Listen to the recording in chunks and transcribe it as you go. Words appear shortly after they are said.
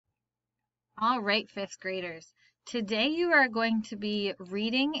All right, fifth graders. Today you are going to be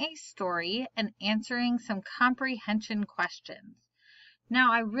reading a story and answering some comprehension questions.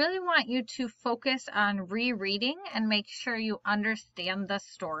 Now, I really want you to focus on rereading and make sure you understand the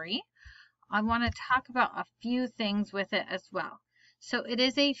story. I want to talk about a few things with it as well. So it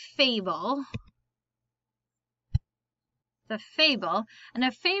is a fable. And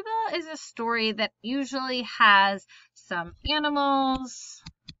a fable is a story that usually has some animals.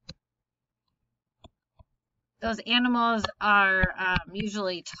 Those animals are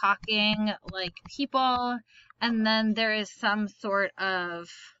usually talking like people, and then there is some sort of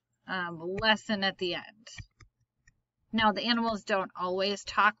lesson at the end. Now, the animals don't always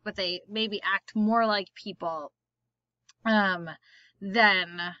talk, but they maybe act more like people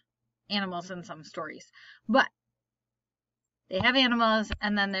than animals in some stories. But they have animals,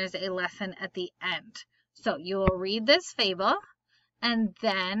 and then there's a lesson at the end. So you will read this fable, and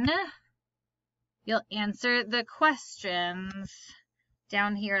then you'll answer the questions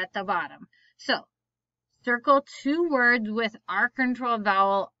down here at the bottom. So, circle two words with R-controlled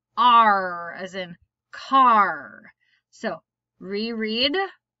vowel R, as in car. So, reread,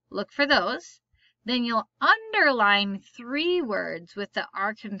 look for those. Then you'll underline three words with the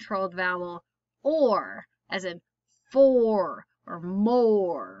R-controlled vowel or, as in for or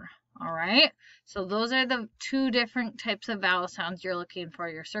more. All right, so those are the two different types of vowel sounds you're looking for.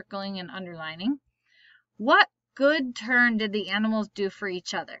 You're circling and underlining. What good turn did the animals do for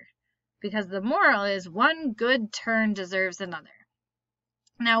each other? Because the moral is one good turn deserves another.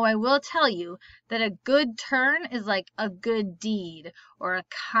 Now, I will tell you that a good turn is like a good deed or a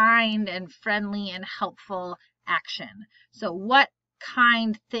kind and friendly and helpful action. So what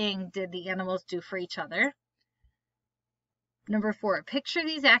kind thing did the animals do for each other? Number 4, picture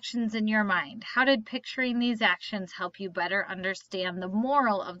these actions in your mind. How did picturing these actions help you better understand the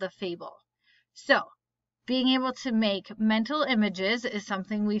moral of the fable? So, being able to make mental images is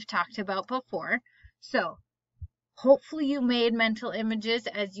something we've talked about before. So, hopefully you made mental images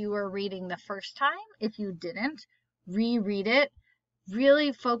as you were reading the first time. If you didn't, reread it.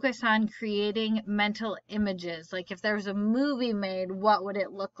 Really focus on creating mental images. Like if there was a movie made, what would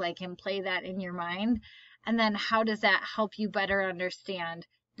it look like? And play that in your mind. And then how does that help you better understand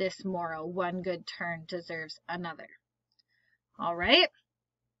this moral? One good turn deserves another. All right.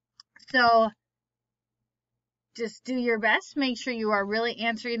 So, just do your best. Make sure you are really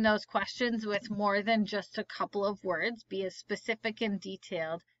answering those questions with more than just a couple of words. Be as specific and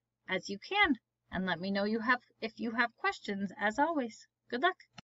detailed as you can. And let me know if you have questions, as always. Good luck.